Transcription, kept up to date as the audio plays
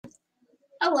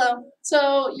Hello.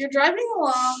 So you're driving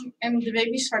along and the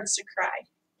baby starts to cry.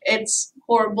 It's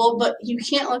horrible, but you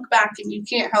can't look back and you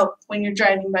can't help when you're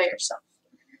driving by yourself.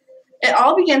 It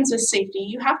all begins with safety.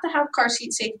 You have to have car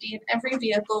seat safety in every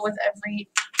vehicle with every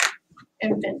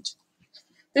infant.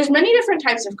 There's many different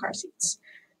types of car seats.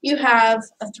 You have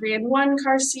a 3-in-1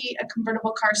 car seat, a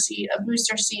convertible car seat, a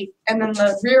booster seat, and then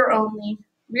the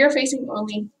rear facing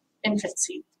only infant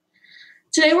seat.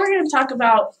 Today we're going to talk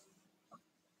about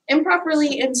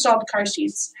improperly installed car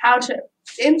seats, how to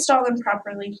install them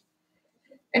properly,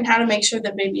 and how to make sure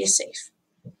the baby is safe.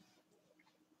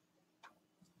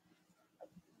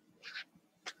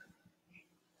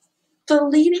 The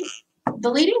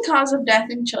leading cause of death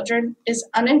in children is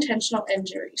unintentional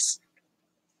injuries.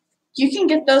 You can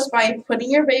get those by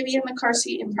putting your baby in the car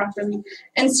seat improperly,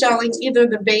 installing either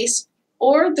the base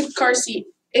or the car seat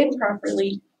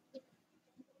improperly,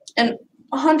 and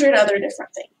 100 other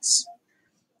different things.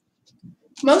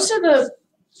 Most of the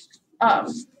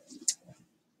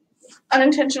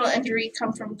unintentional injury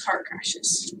come from car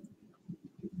crashes.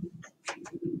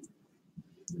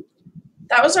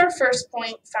 That was our first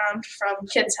point found from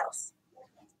Kids Health.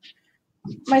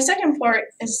 My second point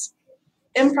is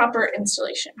improper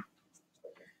installation.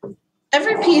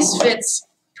 Every piece fits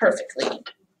perfectly.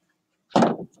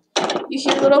 You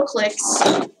hear little clicks,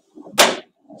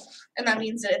 and that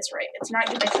means that it's right. It's not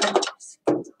going to come off.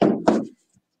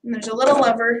 And there's a little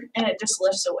lever, and it just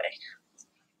lifts away.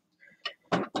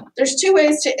 There's two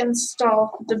ways to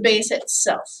install the base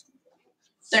itself.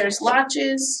 There's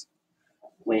latches,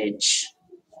 which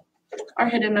are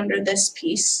hidden under this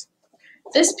piece.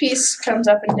 This piece comes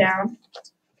up and down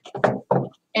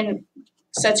and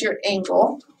sets your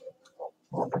angle.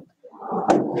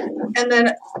 And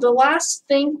then the last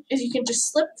thing is you can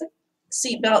just slip the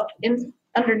seatbelt in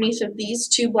underneath of these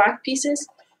two black pieces,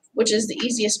 which is the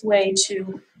easiest way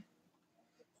to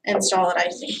install it, I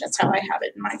think. That's how I have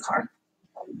it in my car.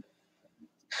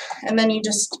 And then you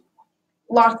just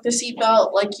lock the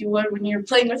seatbelt like you would when you're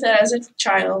playing with it as a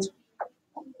child.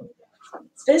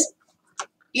 This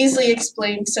easily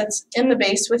explained sets in the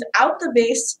base. Without the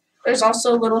base, there's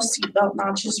also little seatbelt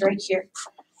notches right here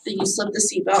that you slip the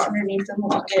seatbelt underneath and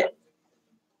lock it.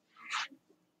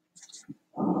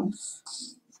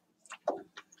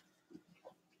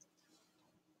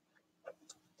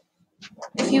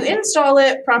 If you install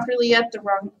it properly at the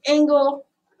wrong angle,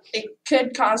 it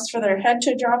could cause for their head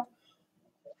to drop.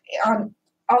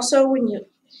 Also, when you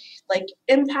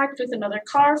impact with another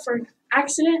car for an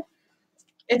accident,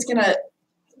 it's gonna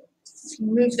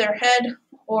move their head,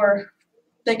 or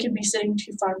they could be sitting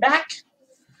too far back.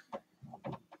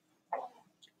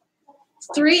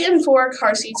 3 and 4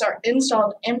 car seats are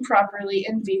installed improperly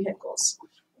in vehicles.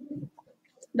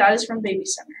 That is from Baby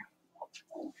Center.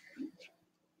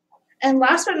 And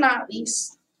last but not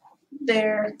least,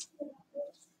 there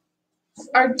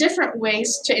are different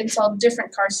ways to install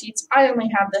different car seats. I only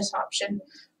have this option,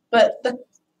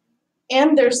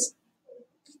 and there's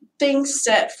things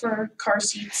set for car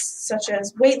seats such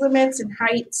as weight limits and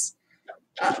heights.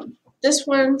 This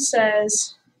one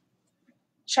says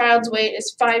child's weight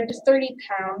is 5 to 30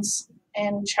 pounds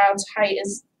and child's height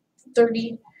is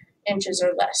 30 inches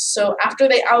or less. So after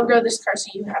they outgrow this car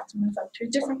seat, you have to move up to a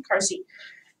different car seat.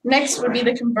 Next would be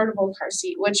the convertible car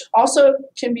seat, which also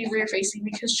can be rear-facing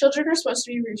because children are supposed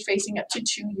to be rear-facing up to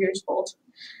 2 years old.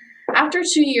 After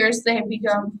 2 years, they have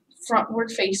become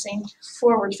frontward-facing,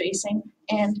 forward-facing,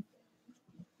 and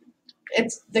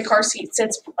the car seat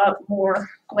sits up more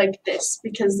like this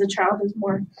because the child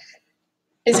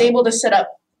is able to sit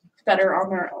up better on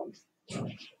their own.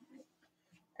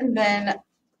 And then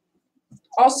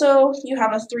also you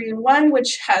have a 3-in-1,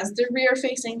 which has the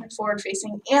rear-facing, the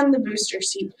forward-facing, and the booster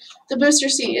seat. The booster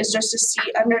seat is just a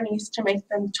seat underneath to make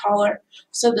them taller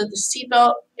so that the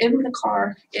seatbelt in the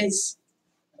car is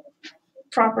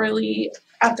properly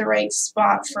at the right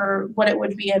spot for what it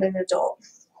would be in an adult.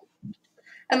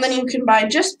 And then you can buy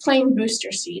just plain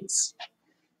booster seats.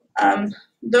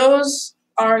 Those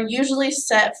are usually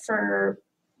set for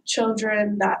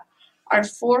children that are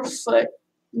 4 foot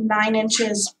 9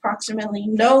 inches approximately,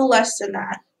 no less than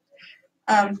that.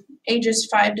 Ages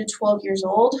 5 to 12 years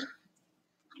old,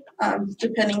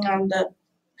 depending on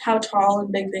how tall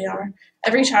and big they are.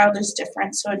 Every child is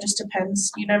different, so it just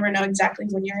depends. You never know exactly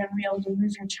when you're going to be able to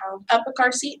move your child up a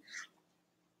car seat.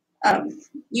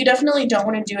 You definitely don't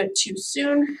want to do it too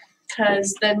soon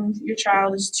because then your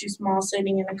child is too small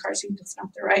sitting in a car seat that's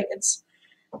not the right.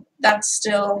 That's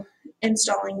still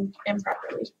installing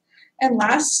improperly. And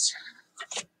last,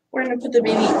 we're going to put the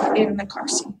baby in the car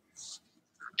seat.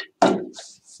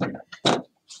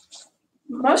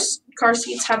 Most car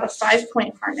seats have a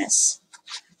 5-point harness.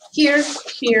 here,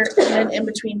 here, and then in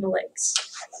between the legs.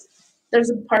 There's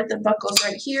a part that buckles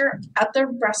right here at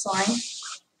their breast line,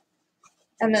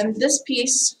 and then this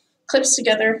piece clips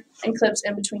together and clips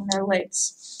in between their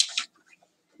legs.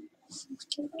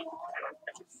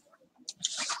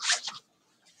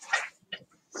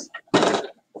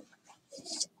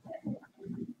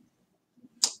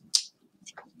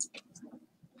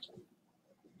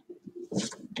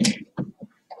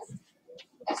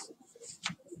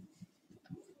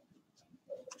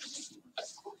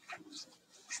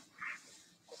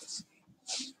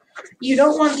 You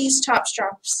don't want these top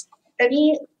straps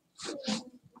any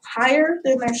higher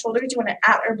than their shoulders. You want it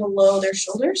at or below their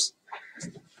shoulders.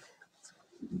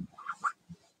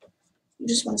 You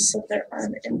just want to slip their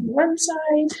arm in one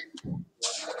side,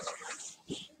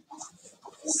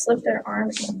 slip their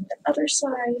arm in the other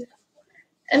side.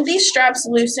 And these straps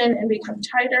loosen and become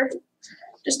tighter,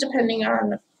 just depending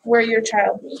on where your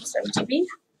child needs them to be.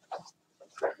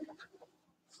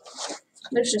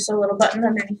 There's just a little button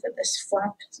underneath of this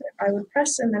flap that I would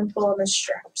press and then pull on the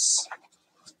straps.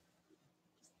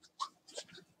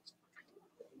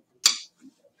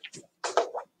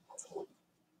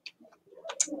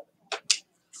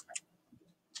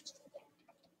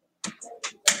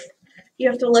 You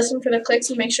have to listen for the clicks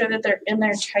and make sure that they're in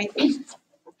there tightly.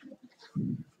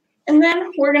 And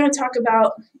then we're going to talk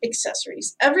about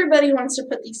accessories. Everybody wants to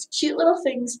put these cute little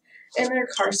things in their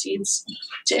car seats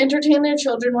to entertain their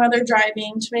children while they're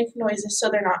driving, to make noises so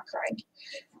they're not crying.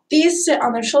 These sit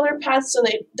on their shoulder pads so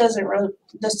the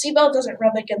seatbelt doesn't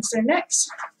rub against their necks.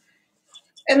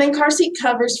 And then car seat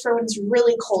covers for when it's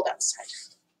really cold outside.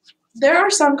 There are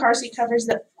some car seat covers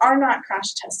that are not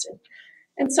crash tested,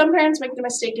 and some parents make the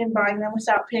mistake in buying them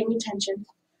without paying attention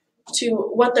to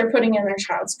what they're putting in their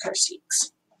child's car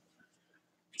seats.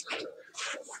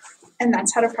 And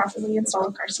that's how to properly install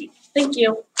a car seat. Thank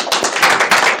you.